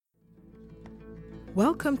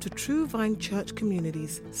Welcome to True Vine Church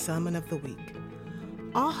Community's Sermon of the Week.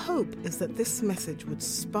 Our hope is that this message would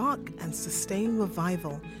spark and sustain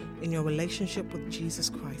revival in your relationship with Jesus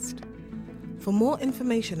Christ. For more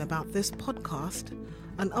information about this podcast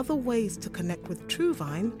and other ways to connect with True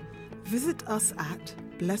Vine, visit us at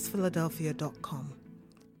blessphiladelphia.com.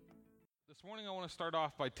 This morning I want to start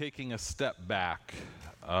off by taking a step back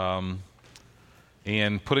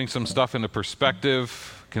and putting some stuff into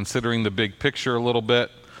perspective, considering the big picture a little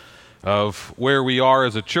bit of where we are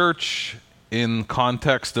as a church in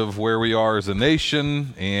context of where we are as a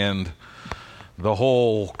nation and the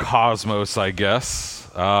whole cosmos, I guess.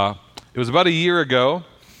 It was about a year ago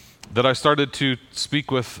that I started to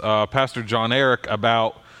speak with Pastor John Eric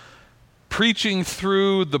about preaching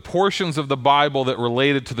through the portions of the Bible that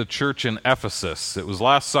related to the church in Ephesus. It was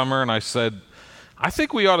last summer, and I said, I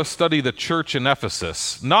think we ought to study the church in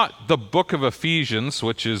Ephesus, not the book of Ephesians,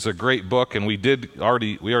 which is a great book, and we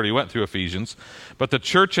already went through Ephesians, but the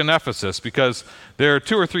church in Ephesus, because there are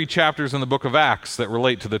 2 or 3 chapters in the book of Acts that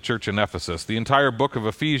relate to the church in Ephesus. The entire book of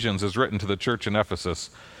Ephesians is written to the church in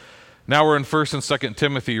Ephesus. Now we're in 1 and 2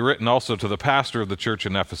 Timothy, written also to the pastor of the church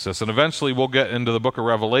in Ephesus, and eventually we'll get into the book of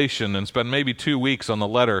Revelation and spend maybe 2 weeks on the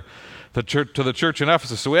letter to the church in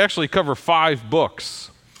Ephesus. So we actually cover 5 books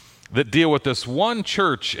that deal with this one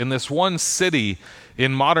church in this one city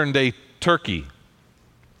in modern-day Turkey.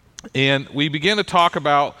 And we began to talk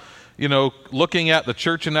about, looking at the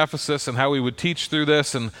church in Ephesus and how we would teach through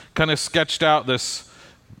this, and kind of sketched out this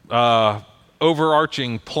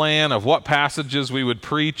overarching plan of what passages we would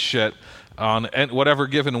preach on whatever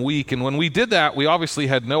given week. And when we did that, we obviously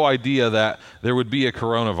had no idea that there would be a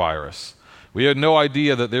coronavirus. We had no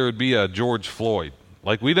idea that there would be a George Floyd.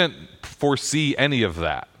 We didn't foresee any of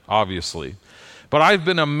that, obviously. But I've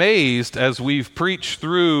been amazed as we've preached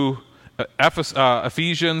through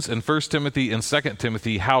Ephesians and 1 Timothy and 2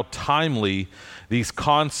 Timothy how timely these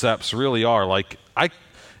concepts really are.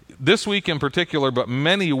 This week in particular, but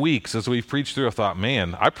many weeks as we've preached through, I thought,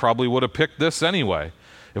 man, I probably would have picked this anyway.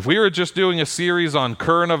 If we were just doing a series on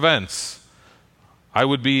current events, I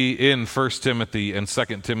would be in 1 Timothy and 2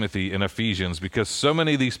 Timothy and Ephesians, because so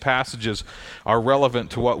many of these passages are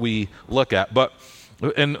relevant to what we look at.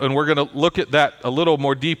 And we're going to look at that a little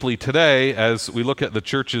more deeply today as we look at the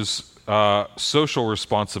church's social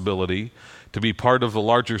responsibility to be part of the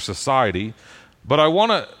larger society. But I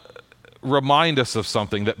want to remind us of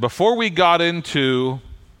something, that before we got into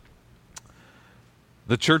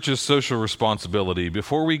the church's social responsibility,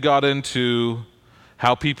 before we got into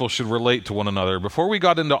how people should relate to one another, before we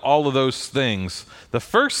got into all of those things, the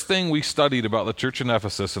first thing we studied about the church in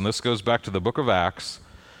Ephesus, and this goes back to the book of Acts,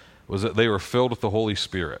 was that they were filled with the Holy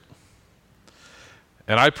Spirit.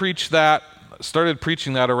 And I started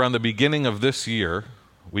preaching that around the beginning of this year.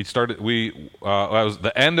 It was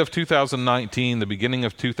the end of 2019, the beginning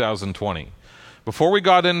of 2020. Before we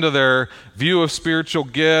got into their view of spiritual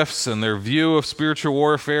gifts and their view of spiritual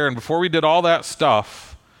warfare, and before we did all that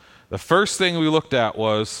stuff, the first thing we looked at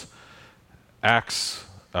was Acts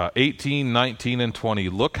 18, 19, and 20.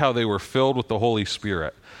 Look how they were filled with the Holy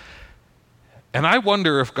Spirit. And I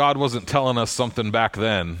wonder if God wasn't telling us something back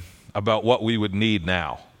then about what we would need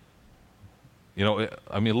now.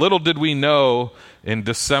 Little did we know in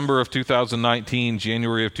December of 2019,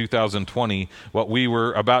 January of 2020, what we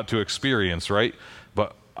were about to experience, right?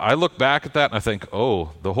 But I look back at that and I think,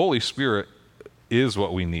 oh, the Holy Spirit is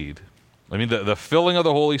what we need. The filling of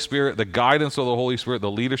the Holy Spirit, the guidance of the Holy Spirit, the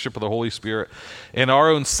leadership of the Holy Spirit, and our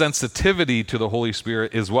own sensitivity to the Holy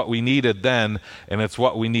Spirit is what we needed then, and it's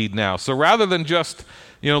what we need now. So rather than just,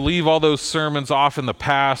 leave all those sermons off in the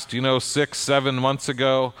past, 6, 7 months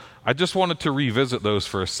ago, I just wanted to revisit those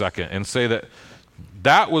for a second and say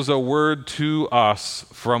that was a word to us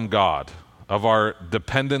from God of our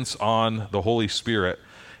dependence on the Holy Spirit,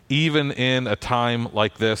 even in a time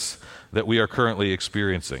like this that we are currently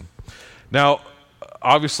experiencing. Now,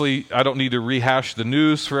 obviously, I don't need to rehash the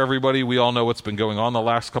news for everybody. We all know what's been going on the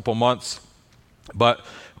last couple months. But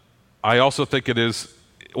I also think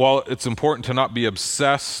while it's important to not be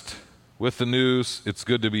obsessed with the news, it's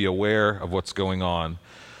good to be aware of what's going on.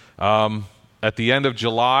 At the end of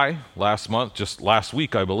July, last month, just last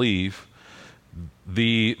week, I believe,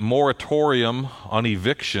 the moratorium on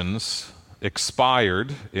evictions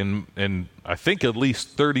expired in I think at least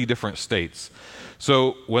 30 different states.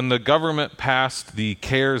 So when the government passed the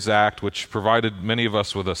CARES Act, which provided many of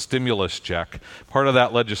us with a stimulus check, part of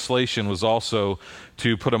that legislation was also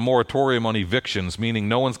to put a moratorium on evictions, meaning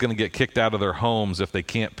no one's going to get kicked out of their homes if they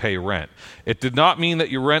can't pay rent. It did not mean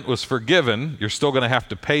that your rent was forgiven. You're still going to have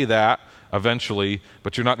to pay that eventually,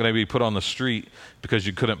 but you're not going to be put on the street because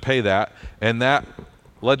you couldn't pay that. And that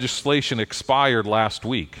legislation expired last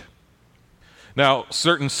week. Now,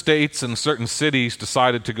 certain states and certain cities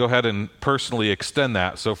decided to go ahead and personally extend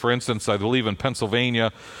that. So, for instance, I believe in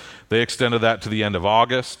Pennsylvania, they extended that to the end of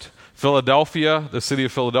August. Philadelphia, the city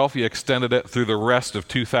of Philadelphia, extended it through the rest of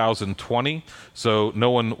 2020. So no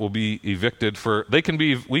one will be evicted for,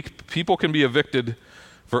 people can be evicted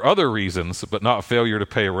for other reasons, but not failure to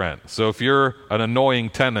pay rent. So if you're an annoying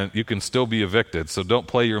tenant, you can still be evicted. So don't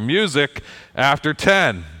play your music after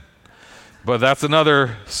 10. But that's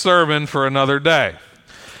another sermon for another day.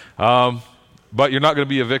 But you're not going to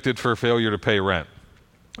be evicted for failure to pay rent.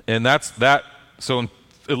 And that's that. So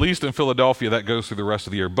at least in Philadelphia, that goes through the rest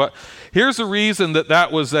of the year. But here's the reason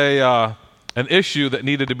that was an issue that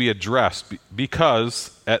needed to be addressed.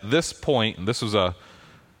 Because at this point, and this was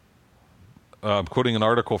I'm quoting an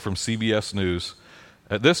article from CBS News,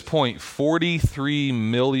 at this point, 43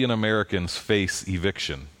 million Americans face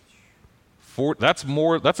eviction. That's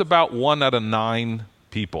about 1 out of 9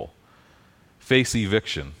 people face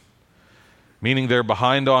eviction, meaning they're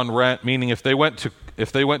behind on rent. Meaning if they went to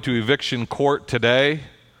eviction court today,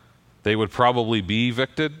 they would probably be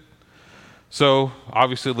evicted. So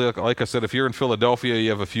obviously, like I said, if you're in Philadelphia, you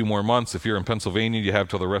have a few more months. If you're in Pennsylvania, you have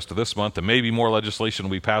till the rest of this month, and maybe more legislation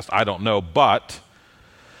will be passed. I don't know, but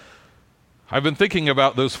I've been thinking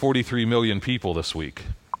about those 43 million people this week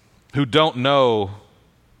who don't know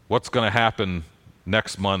what's going to happen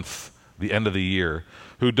next month, the end of the year,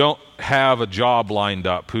 who don't have a job lined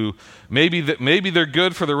up, who maybe they're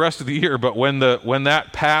good for the rest of the year, but when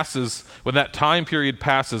that time period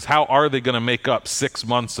passes, how are they going to make up 6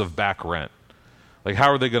 months of back rent? Like,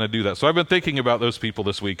 how are they going to do that? So I've been thinking about those people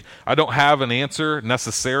this week. I don't have an answer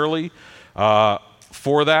necessarily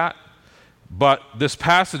for that, but this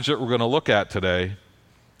passage that we're going to look at today,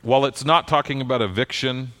 while it's not talking about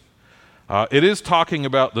eviction, it is talking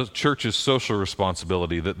about the church's social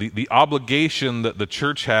responsibility, that the obligation that the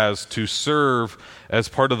church has to serve as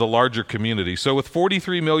part of the larger community. So with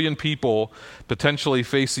 43 million people potentially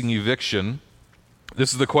facing eviction,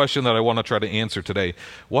 this is the question that I want to try to answer today.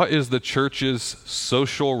 What is the church's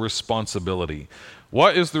social responsibility?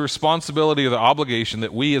 What is the responsibility or the obligation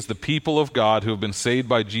that we as the people of God who have been saved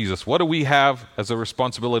by Jesus, what do we have as a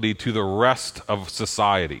responsibility to the rest of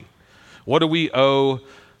society? What do we owe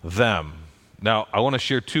them? Now, I want to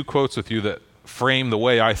share 2 quotes with you that frame the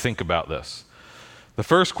way I think about this. The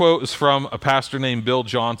first quote is from a pastor named Bill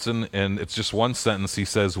Johnson, and it's just one sentence. He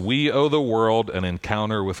says, "We owe the world an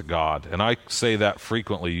encounter with God." And I say that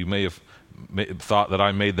frequently. You may have thought that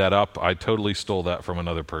I made that up. I totally stole that from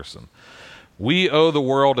another person. We owe the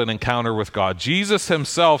world an encounter with God. Jesus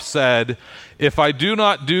himself said, "If I do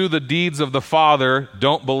not do the deeds of the Father,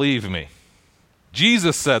 don't believe me."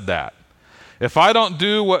 Jesus said that. If I don't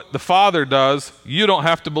do what the Father does, you don't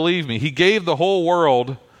have to believe me. He gave the whole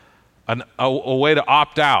world a way to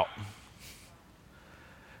opt out.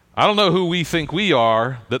 I don't know who we think we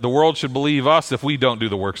are that the world should believe us if we don't do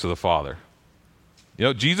the works of the Father. You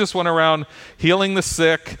know, Jesus went around healing the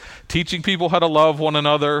sick, teaching people how to love one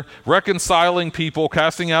another, reconciling people,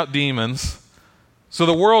 casting out demons. So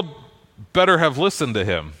the world better have listened to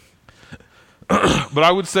him. But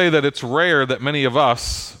I would say that it's rare that many of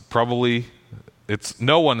us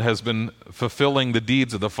no one has been fulfilling the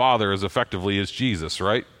deeds of the Father as effectively as Jesus,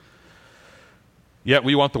 right? Yet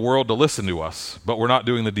we want the world to listen to us, but we're not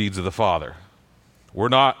doing the deeds of the Father. We're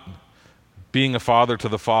not being a father to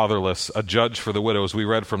the fatherless, a judge for the widows. We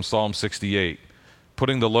read from Psalm 68,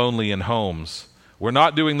 putting the lonely in homes. We're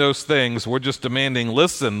not doing those things. We're just demanding,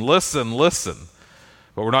 listen, listen, listen.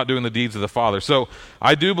 But we're not doing the deeds of the Father. So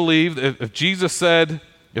I do believe that if Jesus said,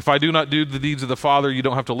 "If I do not do the deeds of the Father, you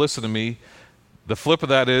don't have to listen to me," the flip of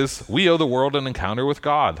that is we owe the world an encounter with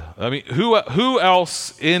God. I mean, who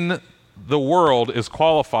else in the world is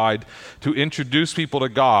qualified to introduce people to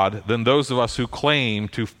God than those of us who claim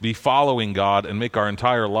to be following God and make our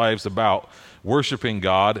entire lives about worshiping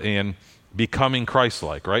God and becoming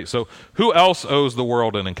Christ-like, right? So who else owes the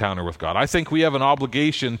world an encounter with God? I think we have an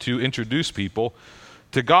obligation to introduce people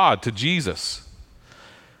to God, to Jesus.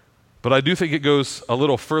 But I do think it goes a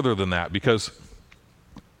little further than that, because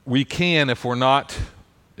we can, if we're not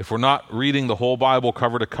reading the whole Bible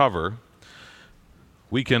cover to cover,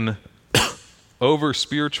 we can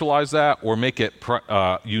over-spiritualize that or make it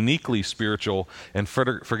uniquely spiritual and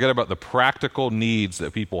forget about the practical needs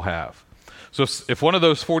that people have. So if one of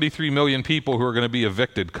those 43 million people who are going to be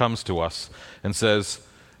evicted comes to us and says,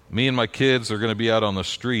 "Me and my kids are going to be out on the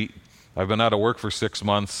street. I've been out of work for 6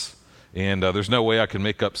 months, and there's no way I can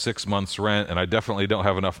make up 6 months' rent, and I definitely don't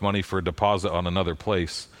have enough money for a deposit on another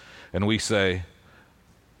place." and we say,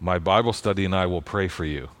 my Bible study and I will pray for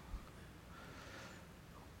you.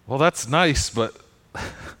 Well, that's nice, but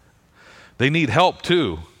they need help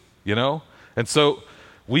too, you know? And so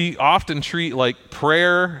we often treat like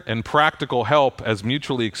prayer and practical help as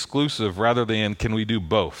mutually exclusive rather than can we do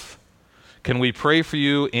both? Can we pray for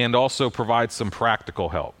you and also provide some practical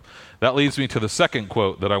help? That leads me to the second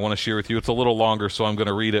quote that I want to share with you. It's a little longer, so I'm going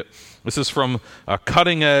to read it. This is from a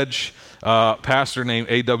cutting-edge pastor named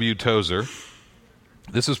A.W. Tozer.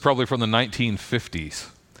 This is probably from the 1950s.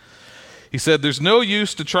 He said, "There's no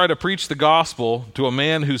use to try to preach the gospel to a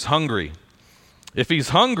man who's hungry. If he's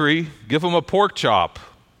hungry, give him a pork chop."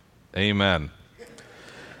 Amen.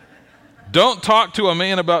 Don't talk to a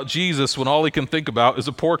man about Jesus when all he can think about is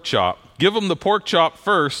a pork chop. Give him the pork chop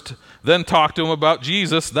first, then talk to him about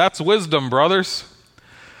Jesus. That's wisdom, brothers.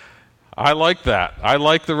 I like that. I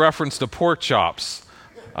like the reference to pork chops.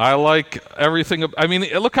 I like everything. I mean,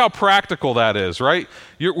 look how practical that is, right?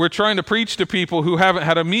 We're trying to preach to people who haven't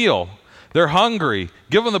had a meal. They're hungry.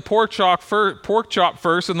 Give them the pork chop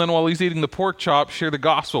first, and then while he's eating the pork chop, share the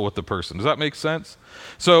gospel with the person. Does that make sense?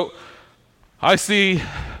 So I see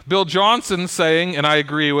Bill Johnson saying, and I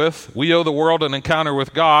agree with, we owe the world an encounter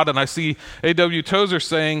with God. And I see A.W. Tozer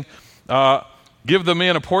saying, give the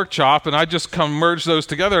man a pork chop. And I just merge those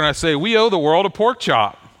together and I say, we owe the world a pork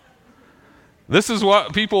chop. This is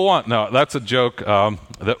what people want. No, that's a joke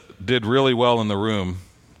that did really well in the room.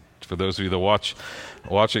 For those of you that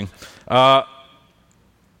watching.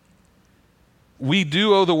 We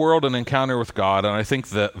do owe the world an encounter with God, and I think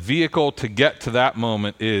the vehicle to get to that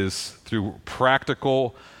moment is through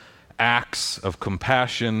practical acts of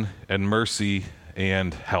compassion and mercy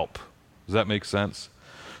and help. Does that make sense?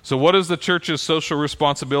 So what is the church's social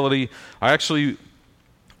responsibility? I actually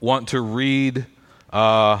want to read,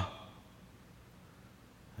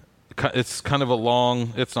 it's kind of a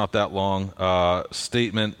long, it's not that long,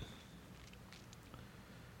 statement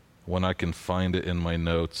when I can find it in my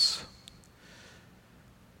notes.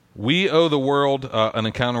 We owe the world an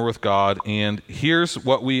encounter with God, and here's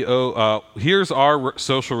what we owe. Here's our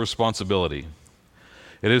social responsibility.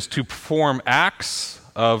 It is to perform acts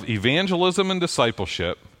of evangelism and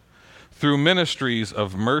discipleship through ministries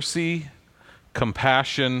of mercy,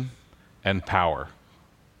 compassion, and power.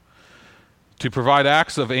 To provide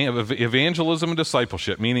acts of evangelism and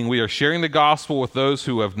discipleship, meaning we are sharing the gospel with those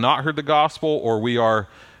who have not heard the gospel, or we are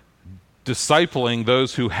discipling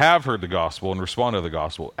those who have heard the gospel and respond to the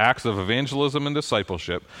gospel. Acts of evangelism and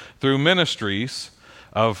discipleship through ministries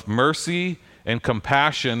of mercy and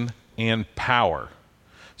compassion and power.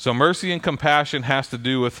 So mercy and compassion has to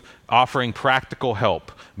do with offering practical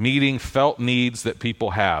help, meeting felt needs that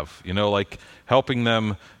people have, like helping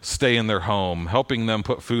them stay in their home, helping them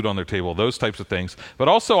put food on their table, those types of things. But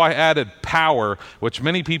also I added power, which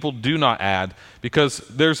many people do not add, because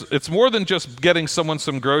it's more than just getting someone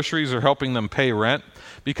some groceries or helping them pay rent,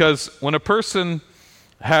 because when a person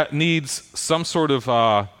needs some sort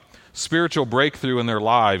of spiritual breakthrough in their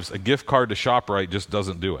lives, a gift card to ShopRite just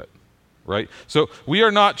doesn't do it. Right? So we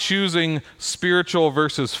are not choosing spiritual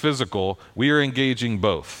versus physical. We are engaging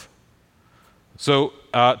both. So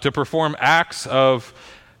to perform acts of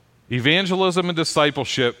evangelism and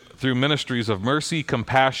discipleship through ministries of mercy,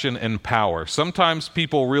 compassion, and power. Sometimes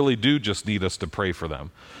people really do just need us to pray for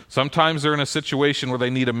them. Sometimes they're in a situation where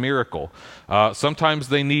they need a miracle. Sometimes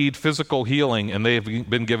they need physical healing and they've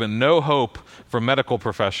been given no hope from medical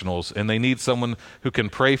professionals, and they need someone who can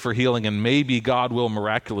pray for healing, and maybe God will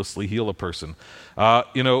miraculously heal a person.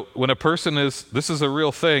 When a person this is a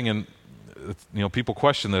real thing, and people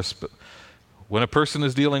question this, but when a person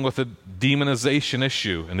is dealing with a demonization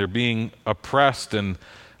issue and they're being oppressed and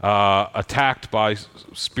attacked by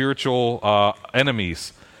spiritual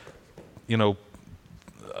enemies, a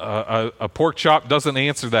pork chop doesn't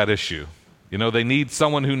answer that issue. They need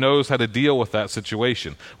someone who knows how to deal with that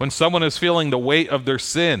situation. When someone is feeling the weight of their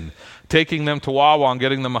sin, taking them to Wawa and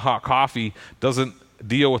getting them a hot coffee doesn't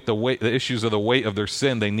deal with the issues of the weight of their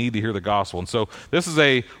sin. They need to hear the gospel. And so this is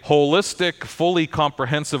a holistic, fully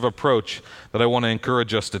comprehensive approach that I want to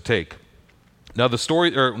encourage us to take. Now the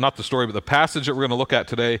passage that we're going to look at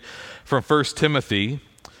today from 1 Timothy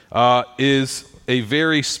is a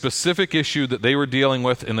very specific issue that they were dealing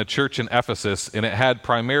with in the church in Ephesus, and it had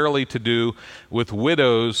primarily to do with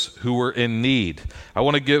widows who were in need. I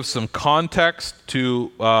want to give some context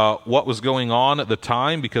to what was going on at the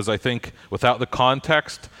time, because I think without the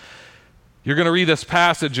context, you're going to read this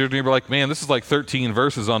passage and you're like, man, this is like 13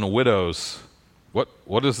 verses on widows.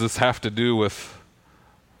 What does this have to do with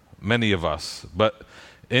many of us? But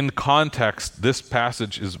in context, this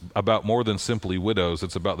passage is about more than simply widows.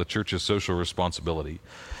 It's about the church's social responsibility.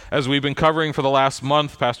 as we've been covering for the last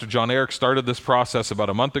month, Pastor John Eric started this process about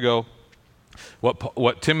a month ago.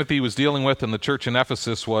 What Timothy was dealing with in the church in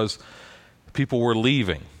Ephesus was people were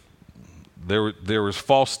leaving. There was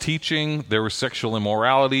false teaching, there was sexual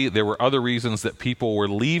immorality, there were other reasons that people were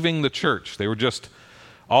leaving the church. They were just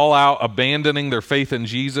all out abandoning their faith in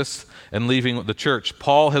Jesus and leaving the church.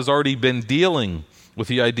 Paul has already been dealing with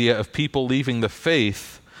the idea of people leaving the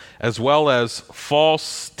faith, as well as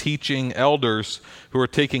false teaching elders who are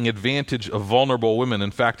taking advantage of vulnerable women.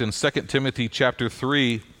 In fact, in 2 Timothy chapter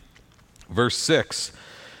 3, verse 6,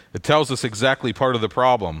 it tells us exactly part of the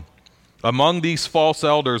problem. Among these false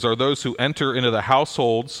elders are those who enter into the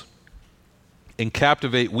households and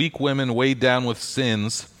captivate weak women weighed down with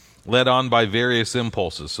sins, led on by various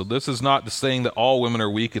impulses. So this is not saying that all women are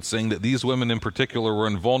weak. It's saying that these women in particular were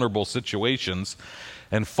in vulnerable situations,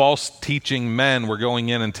 and false teaching men were going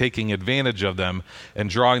in and taking advantage of them and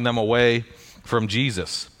drawing them away from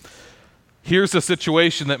Jesus. Here's the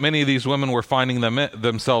situation that many of these women were finding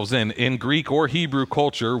themselves in. In Greek or Hebrew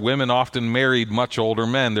culture, women often married much older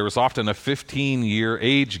men. There was often a 15-year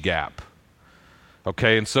age gap.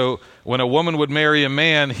 Okay, and so when a woman would marry a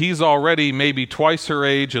man, he's already maybe twice her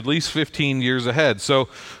age, at least 15 years ahead. So,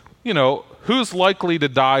 who's likely to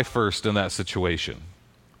die first in that situation?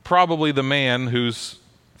 Probably the man who's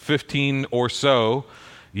 15 or so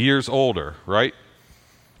years older, right?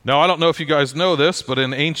 Now, I don't know if you guys know this, but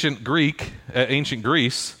in ancient Greece, they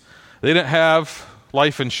didn't have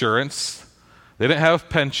life insurance. They didn't have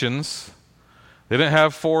pensions. They didn't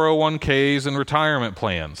have 401ks and retirement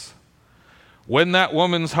plans. When that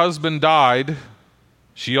woman's husband died,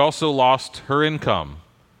 she also lost her income.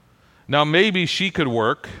 Now, maybe she could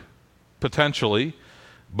work, potentially,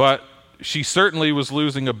 but she certainly was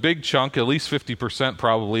losing a big chunk, at least 50%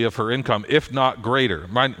 probably, of her income, if not greater.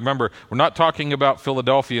 Remember, we're not talking about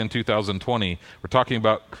Philadelphia in 2020. We're talking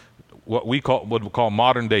about what we would call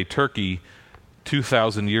modern-day Turkey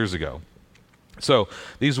 2,000 years ago. So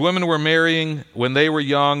these women were marrying when they were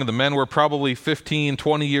young. The men were probably 15,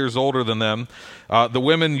 20 years older than them. The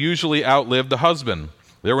women usually outlived the husband.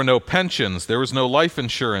 There were no pensions. There was no life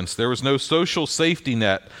insurance. There was no social safety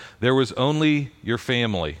net. There was only your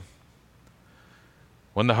family.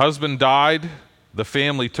 When the husband died, the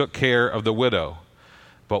family took care of the widow.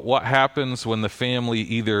 But what happens when the family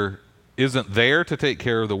either isn't there to take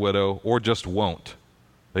care of the widow or just won't?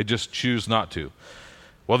 They just choose not to.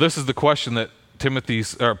 Well, this is the question that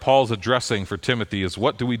Paul's addressing for Timothy, is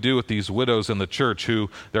what do we do with these widows in the church who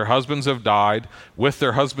their husbands have died? With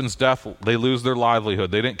their husband's death, they lose their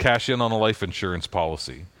livelihood. They didn't cash in on a life insurance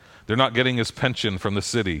policy. They're not getting his pension from the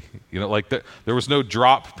city. There was no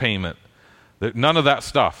drop payment. None of that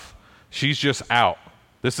stuff. She's just out.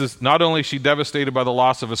 This is not only is she devastated by the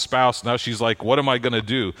loss of a spouse, now she's like, what am I going to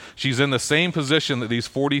do? She's in the same position that these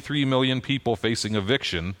 43 million people facing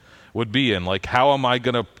eviction would be in. Like, how am I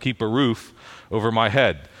going to keep a roof over my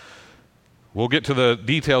head? We'll get to the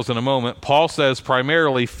details in a moment. Paul says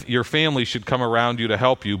primarily your family should come around you to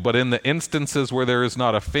help you, but in the instances where there is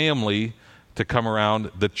not a family to come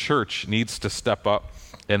around, the church needs to step up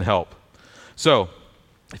and help. So,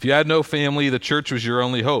 if you had no family, the church was your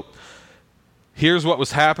only hope. Here's what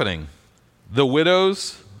was happening. The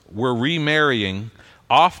widows were remarrying.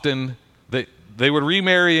 Often, they were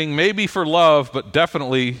remarrying maybe for love, but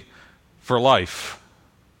definitely for life,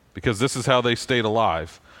 because this is how they stayed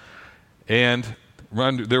alive. And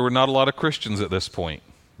there were not a lot of Christians at this point.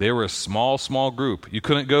 They were a small group. You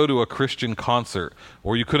couldn't go to a Christian concert,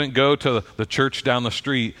 or you couldn't go to the church down the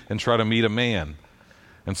street and try to meet a man.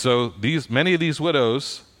 And so many of these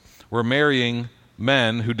widows were marrying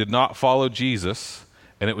men who did not follow Jesus,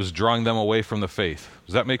 and it was drawing them away from the faith.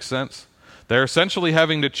 Does that make sense? They're essentially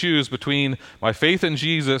having to choose between my faith in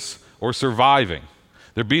Jesus or surviving.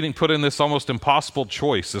 They're being put in this almost impossible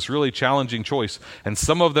choice, this really challenging choice, and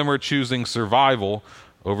some of them are choosing survival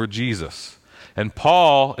over Jesus. And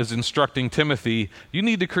Paul is instructing Timothy, you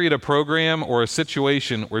need to create a program or a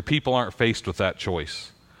situation where people aren't faced with that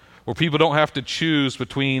choice, where people don't have to choose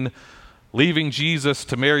between leaving Jesus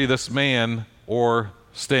to marry this man or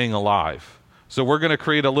staying alive. So we're going to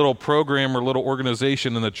create a little program or little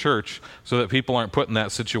organization in the church so that people aren't put in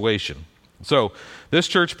that situation. So this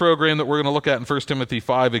church program that we're going to look at in 1 Timothy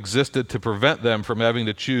 5 existed to prevent them from having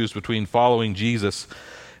to choose between following Jesus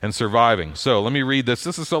and surviving. So let me read this.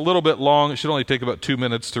 This is a little bit long. It should only take about 2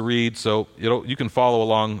 minutes to read, so you can follow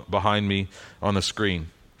along behind me on the screen.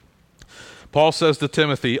 Paul says to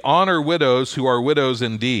Timothy, honor widows who are widows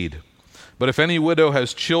indeed. But if any widow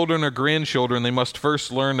has children or grandchildren, they must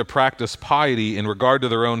first learn to practice piety in regard to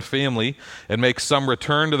their own family and make some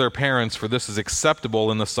return to their parents, for this is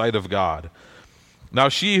acceptable in the sight of God. Now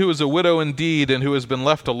she who is a widow indeed and who has been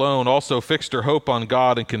left alone also fixed her hope on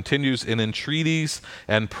God and continues in entreaties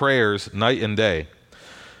and prayers night and day.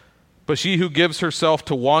 But she who gives herself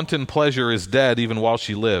to wanton pleasure is dead even while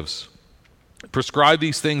she lives. Prescribe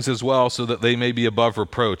these things as well so that they may be above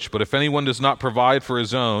reproach. But if anyone does not provide for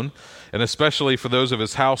his own, and especially for those of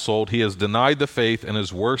his household, he has denied the faith and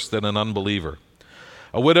is worse than an unbeliever.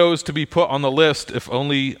 A widow is to be put on the list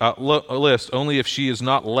only if she is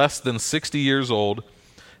not less than 60 years old,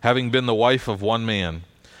 having been the wife of one man,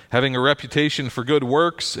 having a reputation for good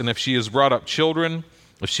works, and if she has brought up children,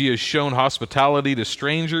 if she has shown hospitality to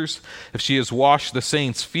strangers, if she has washed the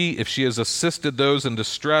saints' feet, if she has assisted those in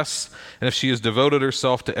distress, and if she has devoted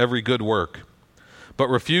herself to every good work. But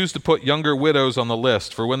refuse to put younger widows on the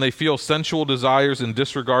list, for when they feel sensual desires in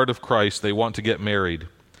disregard of Christ, they want to get married.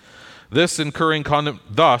 Thus incurring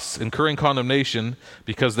condemnation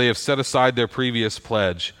because they have set aside their previous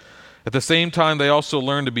pledge. At the same time, they also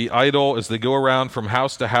learn to be idle as they go around from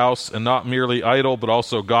house to house, and not merely idle, but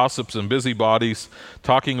also gossips and busybodies,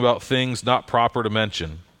 talking about things not proper to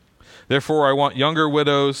mention. Therefore, I want younger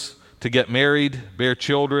widows to get married, bear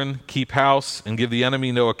children, keep house, and give the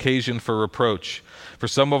enemy no occasion for reproach. For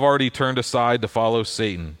some have already turned aside to follow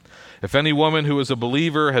Satan. If any woman who is a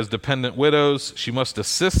believer has dependent widows, she must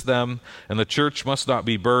assist them, and the church must not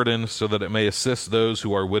be burdened, so that it may assist those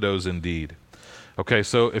who are widows indeed. Okay,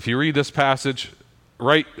 so if you read this passage,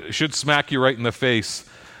 it should smack you right in the face.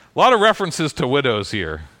 A lot of references to widows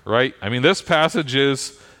here, right? I mean, this passage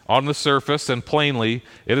is, on the surface and plainly,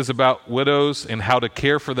 it is about widows and how to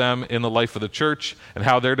care for them in the life of the church and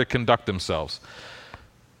how they're to conduct themselves.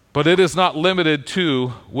 But it is not limited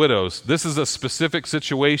to widows. This is a specific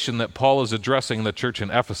situation that Paul is addressing in the church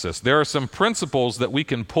in Ephesus. There are some principles that we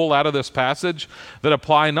can pull out of this passage that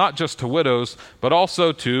apply not just to widows, but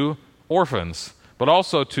also to orphans, but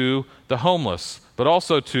also to the homeless, but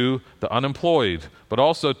also to the unemployed, but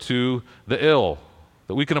also to the ill,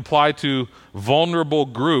 that we can apply to vulnerable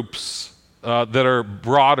groups that are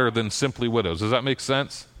broader than simply widows. Does that make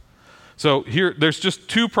sense? So here, there's just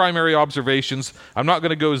two primary observations. I'm not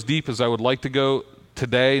going to go as deep as I would like to go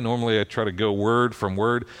today. Normally I try to go word from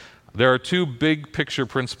word. There are two big picture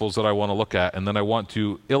principles that I want to look at, and then I want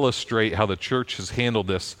to illustrate how the church has handled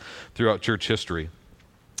this throughout church history.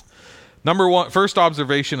 Number one, first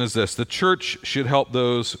observation is this: the church should help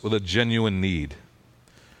those with a genuine need.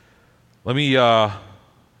 Let me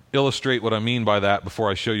illustrate what I mean by that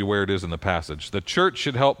before I show you where it is in the passage. The church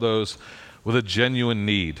should help those with a genuine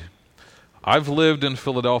need. I've lived in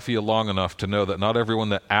Philadelphia long enough to know that not everyone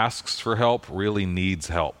that asks for help really needs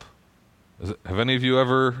help. Have any of you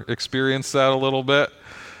ever experienced that a little bit?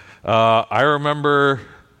 I remember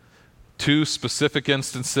two specific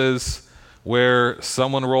instances where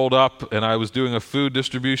someone rolled up and I was doing a food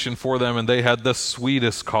distribution for them, and they had the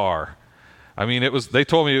sweetest car. I mean, they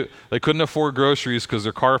told me they couldn't afford groceries because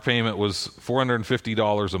their car payment was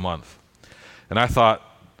 $450 a month. And I thought,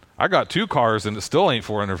 I got two cars and it still ain't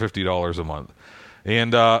 $450 a month.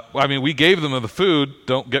 And we gave them the food,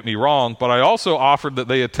 don't get me wrong, but I also offered that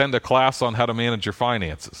they attend a class on how to manage your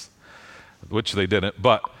finances, which they didn't.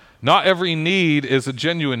 But not every need is a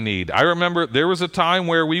genuine need. I remember there was a time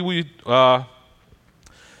where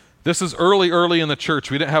this is early in the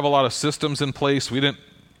church. We didn't have a lot of systems in place. We didn't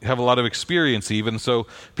have a lot of experience even. So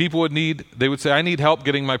people they would say, I need help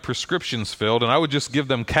getting my prescriptions filled, and I would just give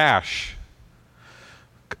them cash.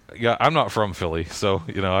 Yeah, I'm not from Philly, so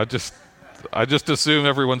I just assume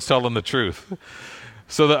everyone's telling the truth.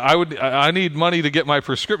 So that I need money to get my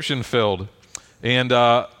prescription filled, and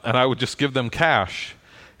I would just give them cash.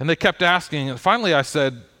 And they kept asking, and finally I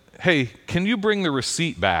said, hey, can you bring the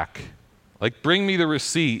receipt back? Like, bring me the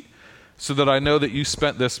receipt so that I know that you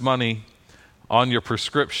spent this money on your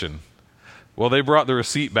prescription. Well, they brought the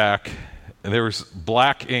receipt back, and there was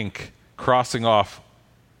black ink crossing off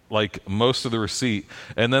like most of the receipt,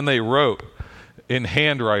 and then they wrote in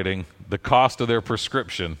handwriting the cost of their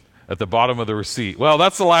prescription at the bottom of the receipt. Well,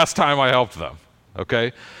 that's the last time I helped them,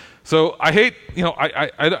 okay? So I hate,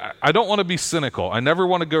 I don't want to be cynical. I never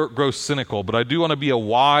want to grow cynical, but I do want to be a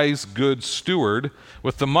wise, good steward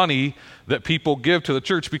with the money that people give to the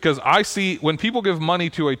church, because I see when people give money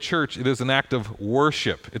to a church, it is an act of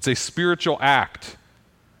worship. It's a spiritual act,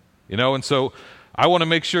 and so I want to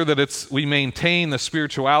make sure that we maintain the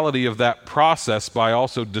spirituality of that process by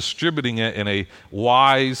also distributing it in a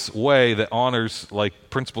wise way that honors like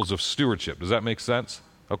principles of stewardship. Does that make sense?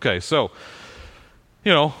 Okay, so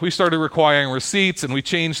we started requiring receipts, and we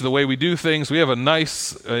changed the way we do things. We have a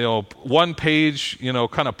nice, one-page,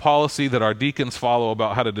 kind of policy that our deacons follow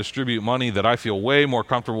about how to distribute money that I feel way more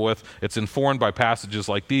comfortable with. It's informed by passages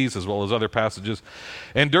like these as well as other passages.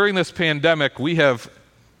 And during this pandemic, we have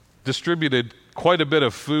distributed quite a bit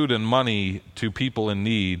of food and money to people in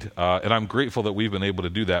need, and I'm grateful that we've been able to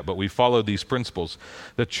do that, but we followed these principles.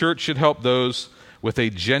 The church should help those with a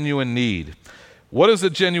genuine need. What is a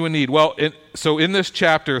genuine need? Well, so in this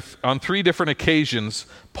chapter, on 3 different occasions,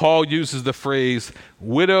 Paul uses the phrase,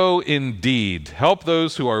 widow indeed. Help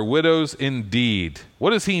those who are widows indeed. What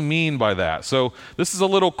does he mean by that? So this is a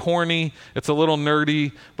little corny, it's a little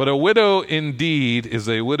nerdy, but a widow indeed is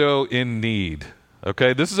a widow in need.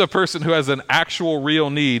 Okay, this is a person who has an actual real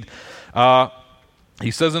need.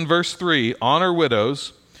 He says in verse 3, honor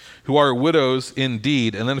widows who are widows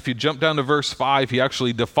indeed. And then if you jump down to verse 5, he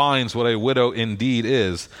actually defines what a widow indeed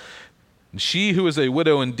is. She who is a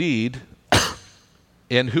widow indeed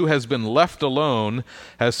and who has been left alone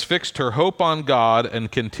has fixed her hope on God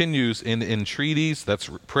and continues in entreaties, that's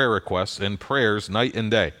prayer requests, and prayers night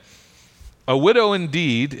and day. A widow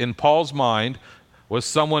indeed, in Paul's mind, was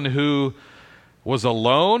someone who was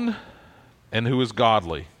alone and who was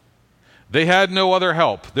godly. They had no other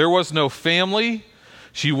help. There was no family.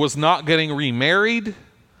 She was not getting remarried.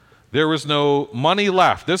 There was no money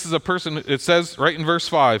left. This is a person, it says right in verse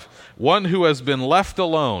 5, one who has been left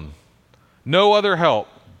alone. No other help.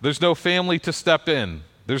 There's no family to step in.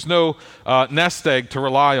 There's no nest egg to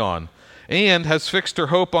rely on. And has fixed her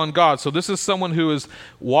hope on God. So this is someone who is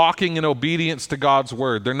walking in obedience to God's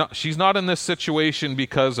word. She's not in this situation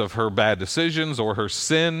because of her bad decisions or her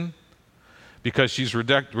sin, because she's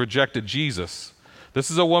rejected Jesus. This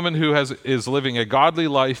is a woman who is living a godly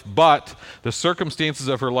life, but the circumstances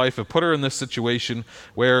of her life have put her in this situation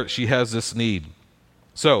where she has this need.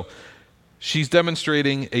 So she's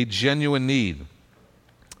demonstrating a genuine need.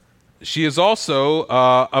 She is also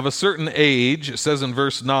of a certain age. It says in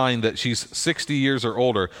verse 9 that she's 60 years or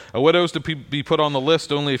older. A widow is to be put on the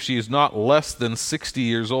list only if she is not less than 60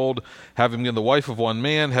 years old, having been the wife of one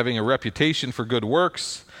man, having a reputation for good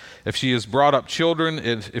works, if she has brought up children,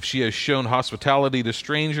 if she has shown hospitality to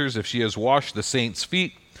strangers, if she has washed the saints'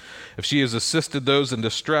 feet, if she has assisted those in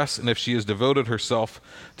distress, and if she has devoted herself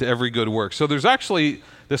to every good work. So there's actually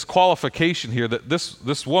this qualification here that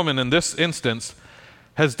this woman in this instance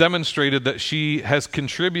has demonstrated that she has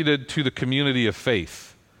contributed to the community of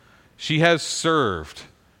faith. She has served.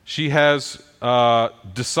 She has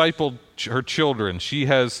discipled her children. She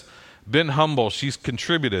has been humble. She's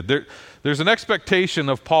contributed. There's an expectation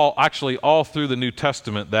of Paul actually all through the New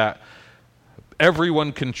Testament that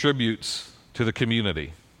everyone contributes to the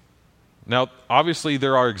community. Now, obviously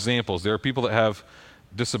there are examples. There are people that have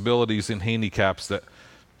disabilities and handicaps that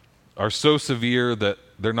are so severe that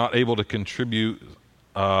they're not able to contribute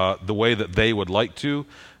the way that they would like to,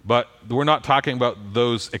 but we're not talking about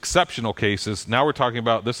those exceptional cases. Now we're talking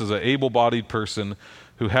about this is an able-bodied person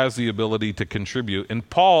who has the ability to contribute. And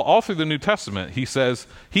Paul, all through the New Testament, he says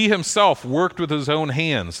he himself worked with his own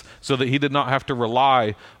hands so that he did not have to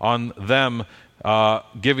rely on them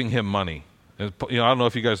giving him money. And, I don't know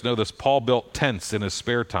if you guys know this, Paul built tents in his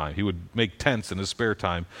spare time. He would make tents in his spare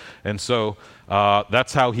time. And so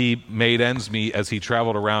that's how he made ends meet as he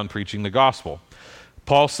traveled around preaching the gospel.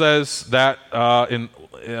 Paul says that in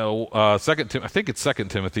 2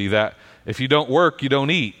 Timothy, that if you don't work, you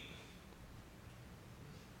don't eat.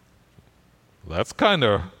 That's kind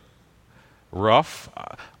of rough.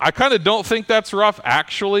 I kind of don't think that's rough,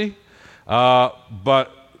 actually.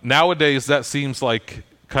 But nowadays, that seems like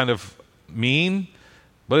kind of mean.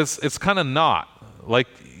 But it's kind of not. Like,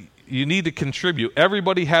 you need to contribute.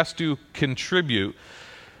 Everybody has to contribute.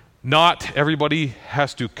 Not everybody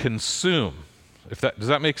has to consume. Does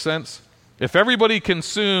that make sense? If everybody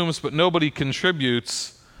consumes but nobody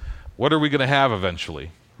contributes, what are we going to have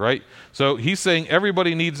eventually? Right? So he's saying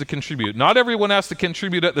everybody needs to contribute. Not everyone has to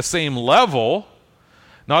contribute at the same level.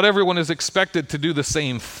 Not everyone is expected to do the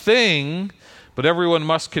same thing, but everyone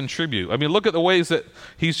must contribute. I mean, look at the ways that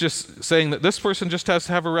he's just saying that this person just has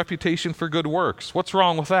to have a reputation for good works. What's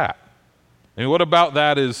wrong with that? I mean, what about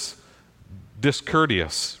that is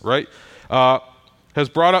discourteous, right? Has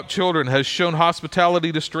brought up children, has shown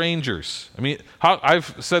hospitality to strangers. I mean,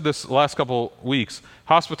 I've said this the last couple weeks.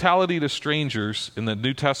 Hospitality to strangers in the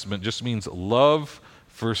New Testament just means love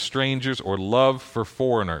for strangers or love for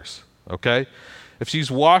foreigners, okay? If she's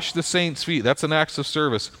washed the saints' feet, that's an act of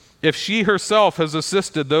service. If she herself has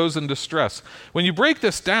assisted those in distress. When you break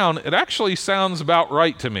this down, it actually sounds about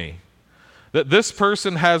right to me. That this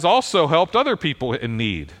person has also helped other people in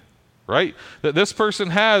need, right? That this person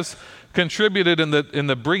has contributed in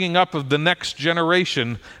the bringing up of the next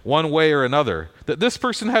generation one way or another, that this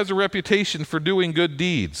person has a reputation for doing good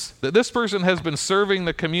deeds, that this person has been serving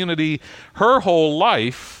the community her whole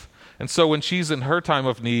life, and so when she's in her time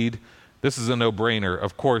of need, this is a no-brainer.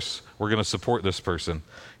 Of course, we're going to support this person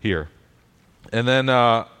here. And then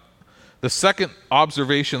the second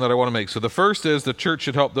observation that I want to make, so the first is the church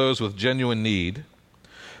should help those with genuine need.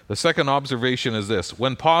 The second observation is this: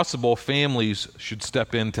 when possible, families should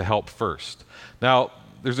step in to help first. Now,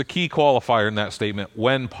 there's a key qualifier in that statement,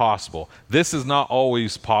 when possible. This is not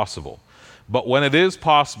always possible. But when it is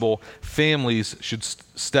possible, families should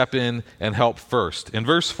step in and help first. In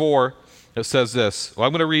verse 4, it says this. Well,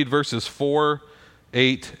 I'm going to read verses 4,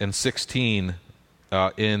 8, and 16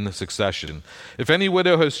 in succession. If any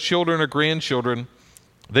widow has children or grandchildren,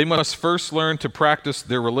 they must first learn to practice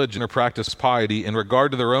their religion or practice piety in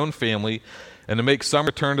regard to their own family and to make some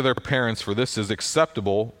return to their parents, for this is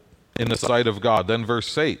acceptable in the sight of God. Then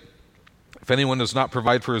verse 8. If anyone does not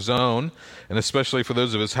provide for his own, and especially for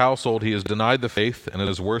those of his household, he has denied the faith, and it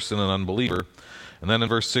is worse than an unbeliever. And then in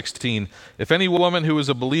verse 16, if any woman who is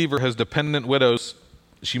a believer has dependent widows,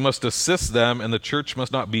 she must assist them, and the church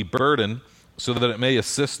must not be burdened, so that it may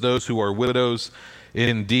assist those who are widows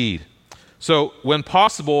indeed. So when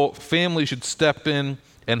possible, families should step in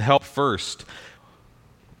and help first.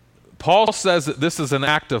 Paul says that this is an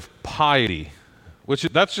act of piety, which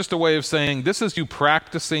that's just a way of saying this is you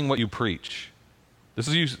practicing what you preach. This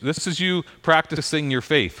is you practicing your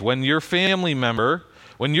faith. When your family member,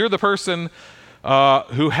 when you're the person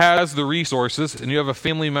who has the resources and you have a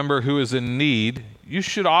family member who is in need, you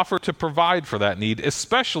should offer to provide for that need,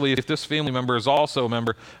 especially if this family member is also a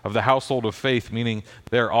member of the household of faith, meaning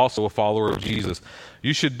they're also a follower of Jesus.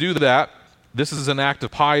 You should do that. This is an act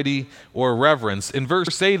of piety or reverence. In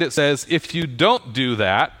verse 8 it says, if you don't do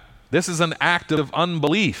that, this is an act of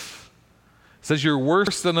unbelief. It says you're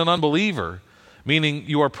worse than an unbeliever, meaning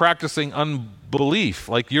you are practicing unbelief.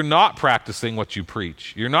 Like you're not practicing what you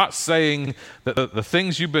preach. You're not saying that the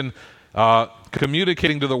things you've been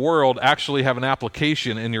communicating to the world actually have an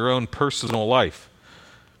application in your own personal life.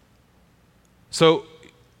 So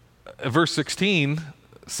verse 16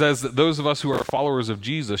 says that those of us who are followers of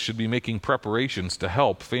Jesus should be making preparations to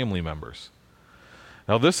help family members.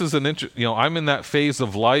 Now this is I'm in that phase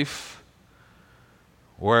of life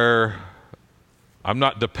where I'm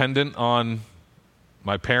not dependent on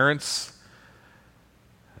my parents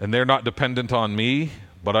and they're not dependent on me,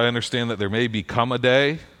 but I understand that there may become a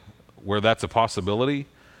day where that's a possibility.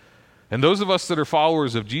 And those of us that are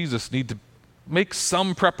followers of Jesus need to make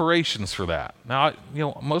some preparations for that. Now,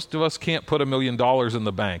 most of us can't put $1 million in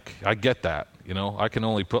the bank. I get that. I can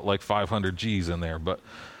only put like 500 G's in there, but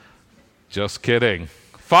just kidding.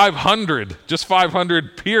 500, just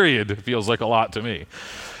 500 period feels like a lot to me.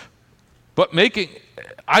 But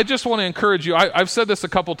I just want to encourage you. I've said this a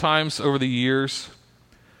couple times over the years.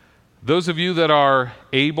 Those of you that are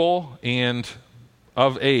able and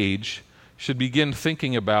of age should begin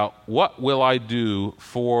thinking about what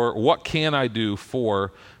can I do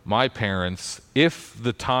for my parents if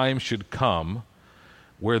the time should come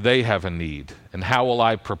where they have a need, and how will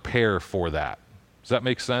I prepare for that? Does that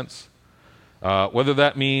make sense? Whether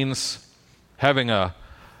that means having a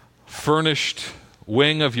furnished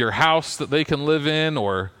wing of your house that they can live in,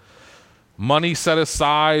 or money set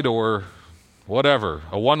aside, or whatever,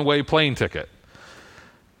 a one-way plane ticket.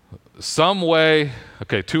 Some way,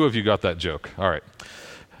 okay, 2 of you got that joke. All right.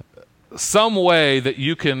 Some way that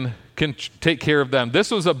you can take care of them. This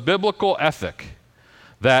was a biblical ethic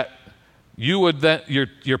that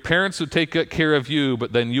your parents would take care of you,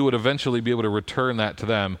 but then you would eventually be able to return that to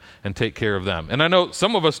them and take care of them. And I know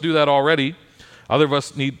some of us do that already.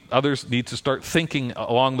 Others need to start thinking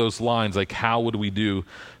along those lines, like how would we do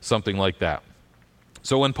something like that?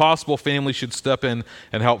 So when possible, families should step in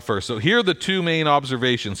and help first. So here are the 2 main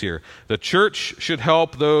observations here. The church should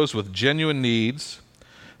help those with genuine needs.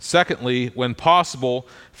 Secondly, when possible,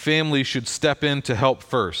 families should step in to help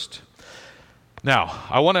first. Now,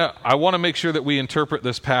 I want to make sure that we interpret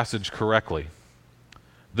this passage correctly.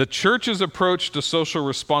 The church's approach to social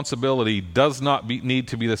responsibility does not need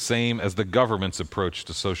to be the same as the government's approach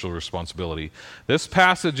to social responsibility. This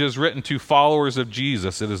passage is written to followers of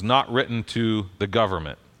Jesus. It is not written to the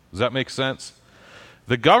government. Does that make sense?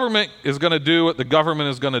 The government is going to do what the government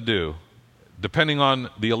is going to do, depending on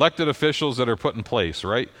the elected officials that are put in place,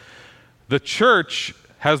 right? The church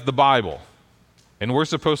has the Bible, and we're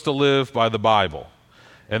supposed to live by the Bible.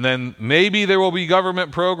 And then maybe there will be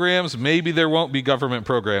government programs, maybe there won't be government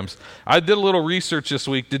programs. I did a little research this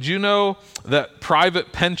week. Did you know that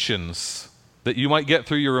private pensions that you might get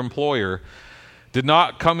through your employer did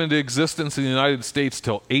not come into existence in the United States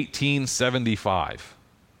till 1875.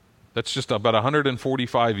 That's just about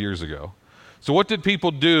 145 years ago. So what did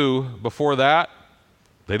people do before that?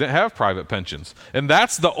 They didn't have private pensions. And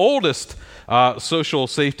that's the oldest social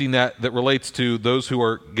safety net that relates to those who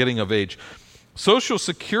are getting of age. Social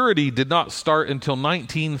Security did not start until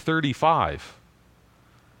 1935.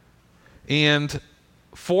 And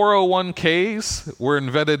 401ks were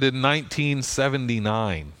invented in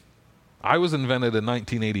 1979. I was invented in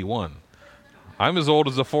 1981. I'm as old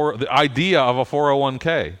as the idea of a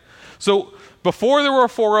 401k. So before there were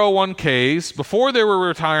 401ks, before there were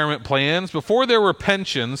retirement plans, before there were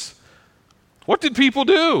pensions, what did people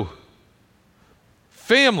do?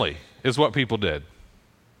 Family is what people did.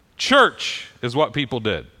 Church is what people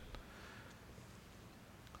did.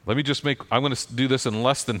 I'm going to do this in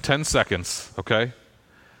less than 10 seconds, okay?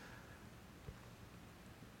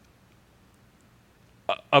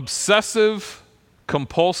 Obsessive,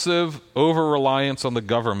 compulsive over-reliance on the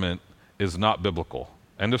government is not biblical.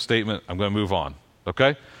 End of statement. I'm going to move on,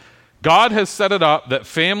 okay? God has set it up that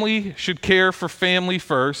family should care for family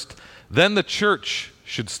first, then the church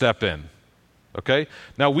should step in, okay?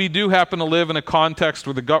 Now, we do happen to live in a context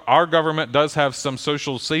where our government does have some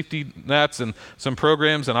social safety nets and some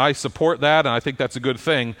programs, and I support that, and I think that's a good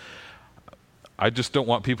thing. I just don't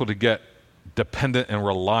want people to get dependent and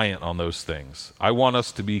reliant on those things. I want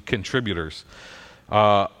us to be contributors,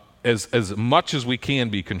 as much as we can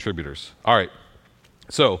be contributors. All right.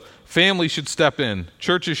 So, family should step in.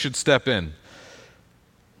 Churches should step in.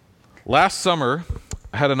 Last summer,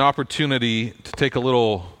 I had an opportunity to take a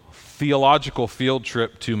little theological field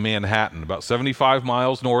trip to Manhattan, about 75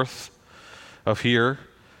 miles north of here.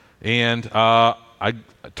 And I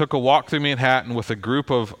took a walk through Manhattan with a group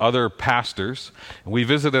of other pastors. And we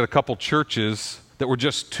visited a couple churches that were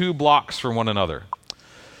just 2 blocks from one another.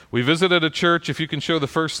 We visited a church, if you can show the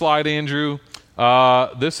first slide, Andrew.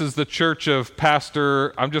 This is the church of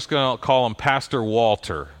I'm just going to call him Pastor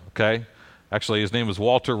Walter, okay? Actually, his name was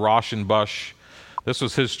Walter Rauschenbusch. This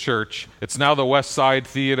was his church. It's now the West Side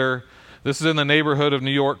Theater. This is in the neighborhood of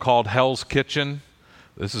New York called Hell's Kitchen.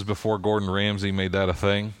 This is before Gordon Ramsay made that a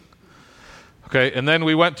thing. Okay, and then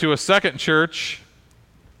we went to a second church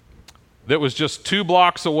that was just 2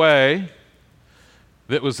 blocks away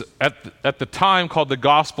that was at the time called the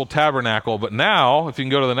Gospel Tabernacle, but now, if you can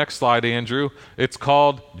go to the next slide, Andrew, it's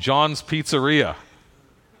called John's Pizzeria.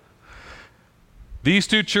 These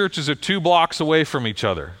 2 churches are 2 blocks away from each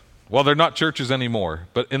other. Well, they're not churches anymore,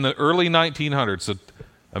 but in the early 1900s, so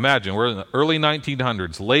imagine, we're in the early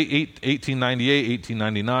 1900s, late 1898,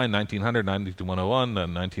 1899, 1900, 1901,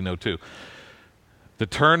 and 1902. The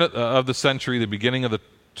turn of the century, the beginning of the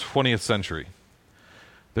 20th century.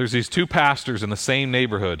 There's these 2 pastors in the same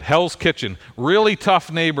neighborhood. Hell's Kitchen, really tough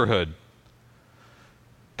neighborhood.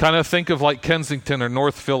 Kind of think of like Kensington or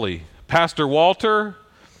North Philly. Pastor Walter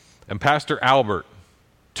and Pastor Albert,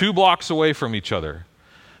 2 blocks away from each other.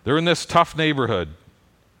 They're in this tough neighborhood.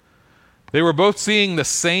 They were both seeing the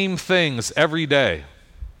same things every day.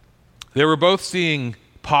 They were both seeing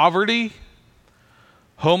poverty,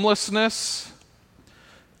 homelessness,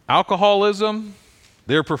 alcoholism.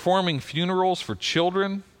 They were performing funerals for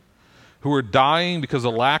children who were dying because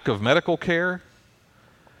of lack of medical care.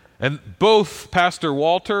 And both Pastor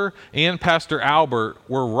Walter and Pastor Albert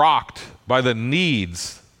were rocked by the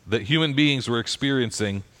needs that human beings were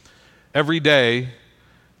experiencing every day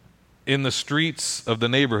in the streets of the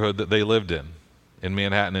neighborhood that they lived in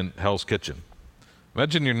Manhattan, in Hell's Kitchen.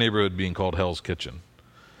 Imagine your neighborhood being called Hell's Kitchen.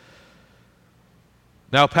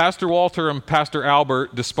 Now, Pastor Walter and Pastor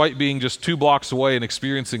Albert, despite being just 2 blocks away and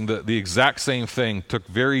experiencing the exact same thing, took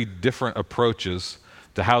very different approaches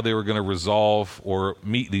to how they were going to resolve or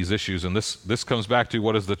meet these issues. And this comes back to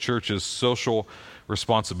what is the church's social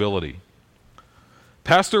responsibility.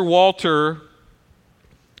 Pastor Walter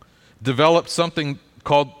developed something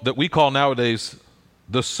that we call nowadays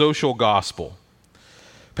the social gospel.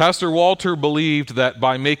 Pastor Walter believed that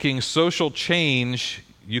by making social change,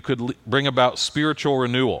 you could bring about spiritual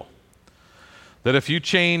renewal. That if you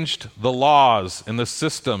changed the laws and the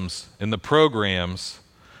systems and the programs,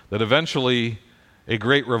 that eventually a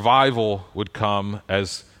great revival would come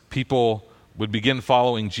as people would begin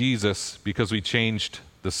following Jesus because we changed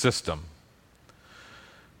the system.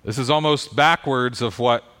 This is almost backwards of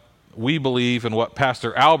what we believe and what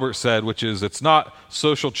Pastor Albert said, which is it's not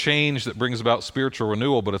social change that brings about spiritual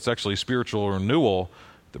renewal, but it's actually spiritual renewal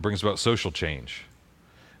that brings about social change.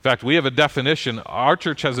 In fact, we have a definition, our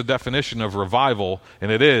church has a definition of revival,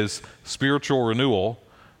 and it is spiritual renewal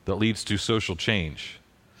that leads to social change.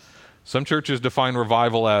 Some churches define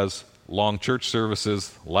revival as long church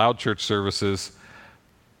services, loud church services,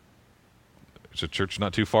 There's a church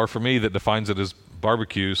not too far from me that defines it as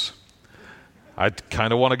barbecues. I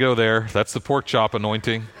kind of want to go there. That's the pork chop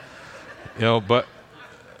anointing. But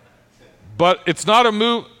it's not a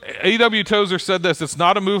move. A.W. Tozer said this, it's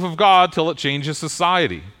not a move of God till it changes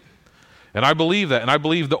society. And I believe that. And I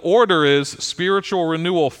believe the order is spiritual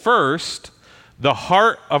renewal first, the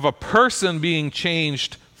heart of a person being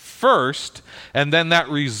changed first, and then that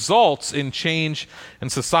results in change in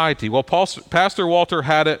society. Well, Pastor Walter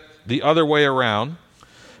had it the other way around.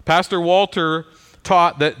 Pastor Walter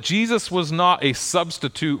taught that Jesus was not a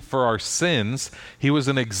substitute for our sins. He was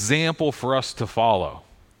an example for us to follow.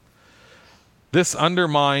 This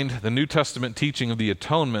undermined the New Testament teaching of the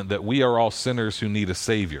atonement that we are all sinners who need a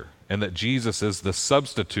Savior, and that Jesus is the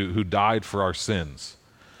substitute who died for our sins.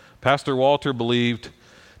 Pastor Walter believed,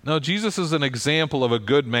 no, Jesus is an example of a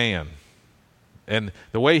good man. And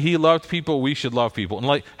the way he loved people, we should love people.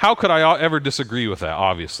 And how could I ever disagree with that,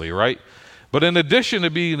 obviously, right? But in addition to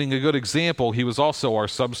being a good example, he was also our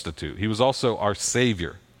substitute. He was also our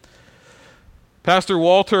Savior. Pastor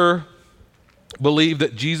Walter believed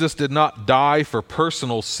that Jesus did not die for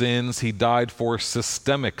personal sins. He died for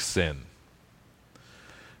systemic sin,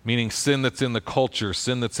 meaning sin that's in the culture,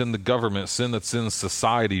 sin that's in the government, sin that's in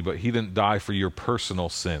society, but he didn't die for your personal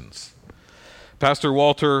sins. Pastor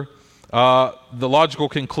Walter, the logical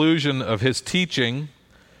conclusion of his teaching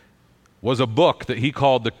was a book that he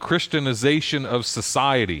called The Christianization of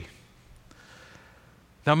Society.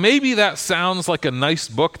 Now, maybe that sounds like a nice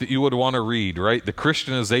book that you would want to read, right? The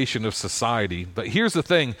Christianization of Society. But here's the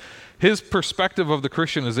thing. His perspective of the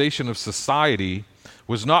Christianization of society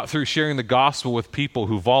was not through sharing the gospel with people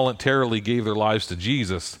who voluntarily gave their lives to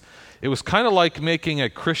Jesus. It was kind of like making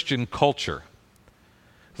a Christian culture.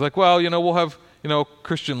 It's like, well, we'll have,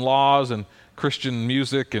 Christian laws and Christian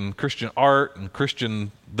music and Christian art and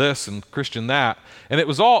Christian this and Christian that. And it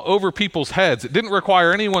was all over people's heads. It didn't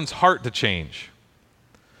require anyone's heart to change.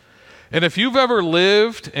 And if you've ever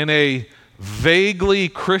lived in a vaguely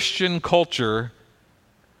Christian culture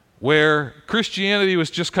where Christianity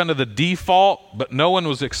was just kind of the default, but no one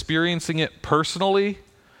was experiencing it personally,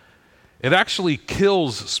 it actually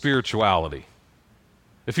kills spirituality.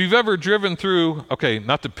 If you've ever driven through, okay,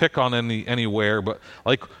 not to pick on anywhere, but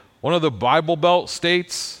like one of the Bible Belt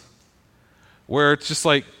states where it's just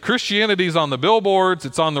like Christianity's on the billboards,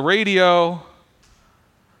 it's on the radio,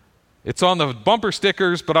 it's on the bumper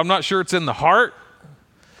stickers, but I'm not sure it's in the heart.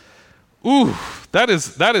 Ooh, that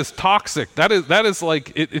is toxic. That is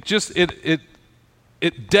like it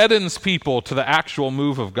deadens people to the actual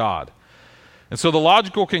move of God. And so the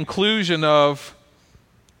logical conclusion of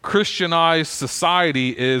Christianized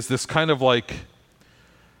society is this kind of like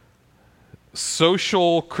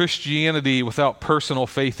social Christianity without personal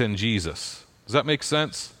faith in Jesus. Does that make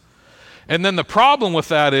sense? And then the problem with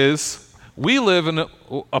that is we live in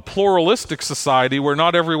a pluralistic society where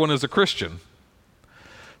not everyone is a Christian.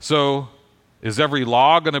 So is every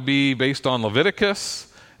law going to be based on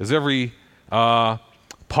Leviticus? Is every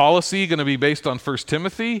policy going to be based on 1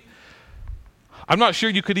 Timothy? I'm not sure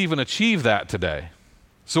you could even achieve that today.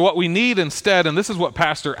 So what we need instead, and this is what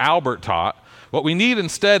Pastor Albert taught, what we need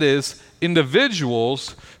instead is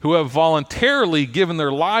individuals who have voluntarily given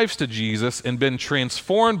their lives to Jesus and been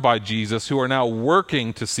transformed by Jesus, who are now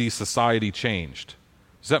working to see society changed.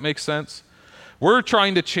 Does that make sense? We're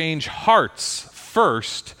trying to change hearts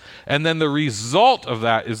first, and then the result of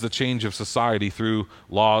that is the change of society through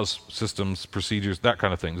laws, systems, procedures, that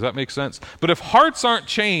kind of thing. Does that make sense? But if hearts aren't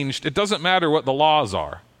changed, it doesn't matter what the laws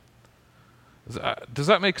are. Does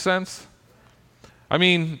that make sense? I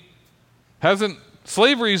mean,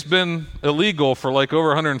 slavery's been illegal for like over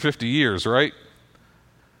 150 years, right?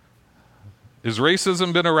 Has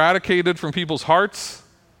racism been eradicated from people's hearts?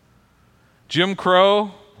 Jim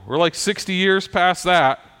Crow, we're like 60 years past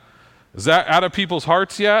that. Is that out of people's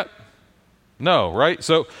hearts yet? No, right?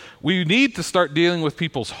 So we need to start dealing with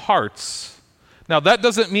people's hearts. Now, that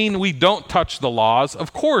doesn't mean we don't touch the laws.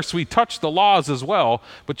 Of course, we touch the laws as well,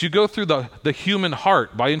 but you go through the human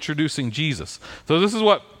heart by introducing Jesus. So this is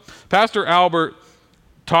what Pastor Albert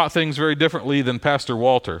taught things very differently than Pastor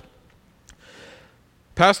Walter.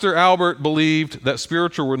 Pastor Albert believed that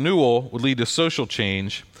spiritual renewal would lead to social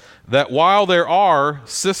change, that while there are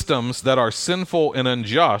systems that are sinful and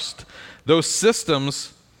unjust, those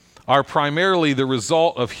systems are primarily the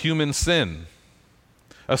result of human sin.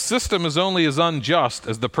 A system is only as unjust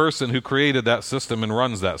as the person who created that system and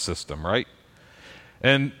runs that system, right?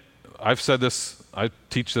 And I've said this, I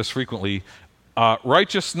teach this frequently.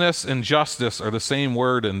 Righteousness and justice are the same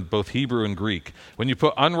word in both Hebrew and Greek. When you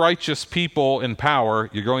put unrighteous people in power,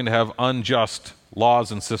 you're going to have unjust laws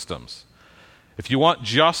and systems. If you want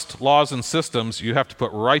just laws and systems, you have to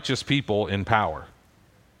put righteous people in power.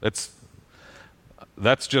 That's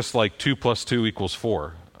just like 2 + 2 =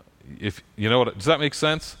 4. If you know what, does that make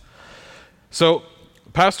sense? So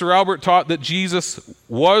Pastor Albert taught that Jesus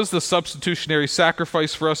was the substitutionary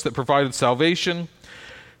sacrifice for us that provided salvation.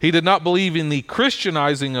 He did not believe in the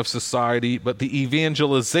Christianizing of society, but the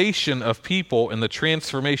evangelization of people and the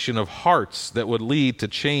transformation of hearts that would lead to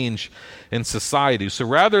change in society. So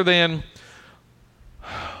rather than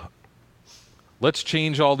let's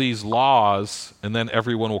change all these laws and then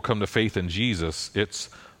everyone will come to faith in Jesus, it's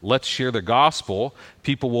let's share the gospel.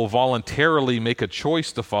 People will voluntarily make a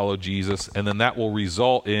choice to follow Jesus, and then that will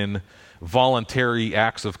result in voluntary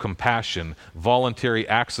acts of compassion, voluntary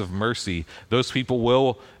acts of mercy. Those people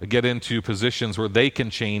will get into positions where they can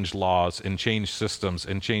change laws and change systems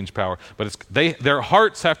and change power. But their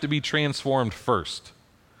hearts have to be transformed first.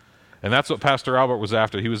 And that's what Pastor Albert was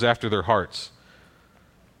after. He was after their hearts.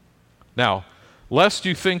 Now, lest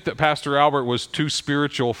you think that Pastor Albert was too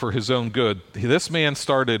spiritual for his own good, this man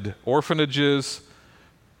started orphanages,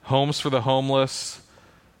 homes for the homeless,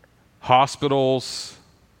 hospitals,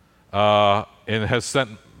 and has sent,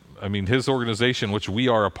 his organization, which we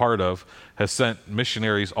are a part of, has sent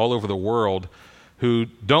missionaries all over the world who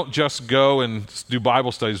don't just go and do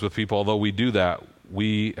Bible studies with people, although we do that.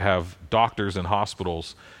 We have doctors in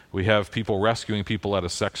hospitals. We have people rescuing people out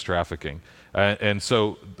of sex trafficking. And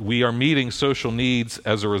so we are meeting social needs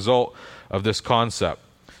as a result of this concept.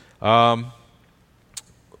 The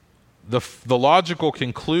logical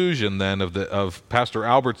conclusion then of Pastor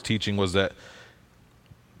Albert's teaching was that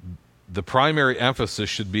the primary emphasis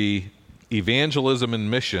should be evangelism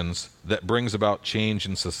and missions that brings about change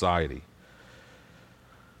in society.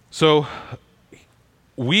 So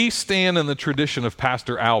we stand in the tradition of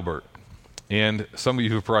Pastor Albert, and some of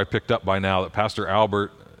you have probably picked up by now that Pastor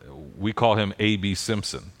Albert, we call him A.B.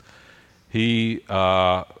 Simpson. He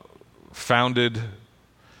founded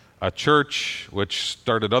a church which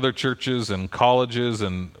started other churches and colleges,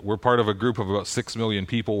 and we're part of a group of about 6 million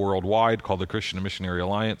people worldwide called the Christian and Missionary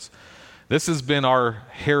Alliance. This has been our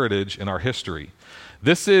heritage and our history.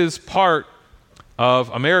 This is part of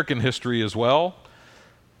American history as well,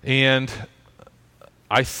 and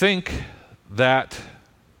I think that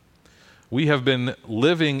we have been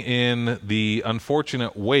living in the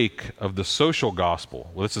unfortunate wake of the social gospel.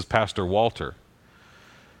 Well, this is Pastor Walter.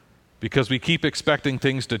 Because we keep expecting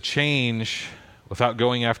things to change without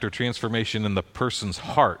going after transformation in the person's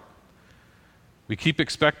heart. We keep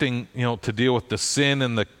expecting, to deal with the sin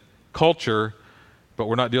in the culture, but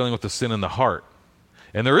we're not dealing with the sin in the heart.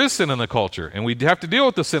 And there is sin in the culture, and we have to deal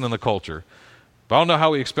with the sin in the culture. But I don't know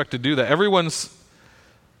how we expect to do that. Everyone's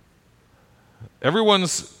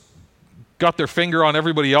got their finger on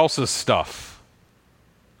everybody else's stuff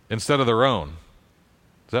instead of their own.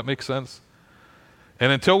 Does that make sense?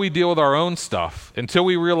 And until we deal with our own stuff, until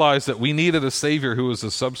we realize that we needed a Savior who is a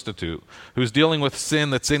substitute, who's dealing with sin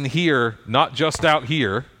that's in here, not just out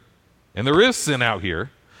here, and there is sin out here,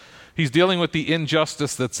 he's dealing with the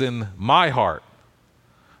injustice that's in my heart,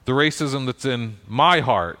 the racism that's in my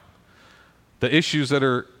heart, the issues that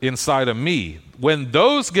are inside of me. When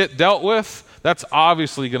those get dealt with, that's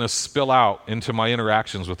obviously going to spill out into my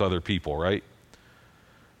interactions with other people, right?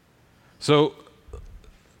 So,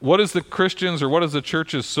 what is the Christian's or what is the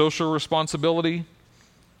church's social responsibility?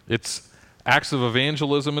 It's acts of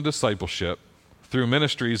evangelism and discipleship through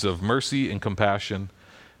ministries of mercy and compassion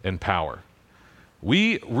and power.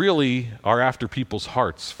 We really are after people's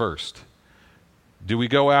hearts first. Do we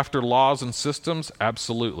go after laws and systems?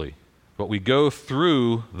 Absolutely. But we go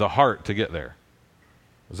through the heart to get there.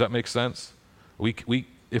 Does that make sense?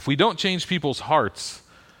 If we don't change people's hearts,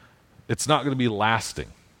 it's not going to be lasting.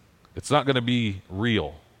 It's not going to be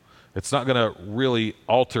real. It's not going to really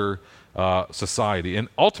alter society. And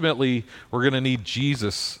ultimately, we're going to need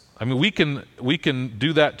Jesus. We can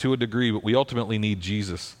do that to a degree, but we ultimately need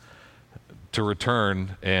Jesus to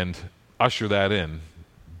return and usher that in.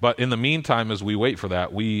 But in the meantime, as we wait for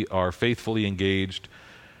that, we are faithfully engaged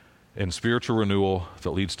in spiritual renewal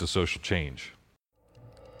that leads to social change.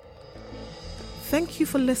 Thank you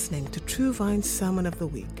for listening to True Vine's Sermon of the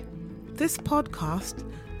Week. This podcast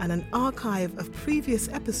and an archive of previous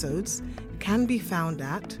episodes can be found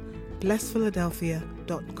at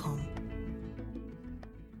blessphiladelphia.com.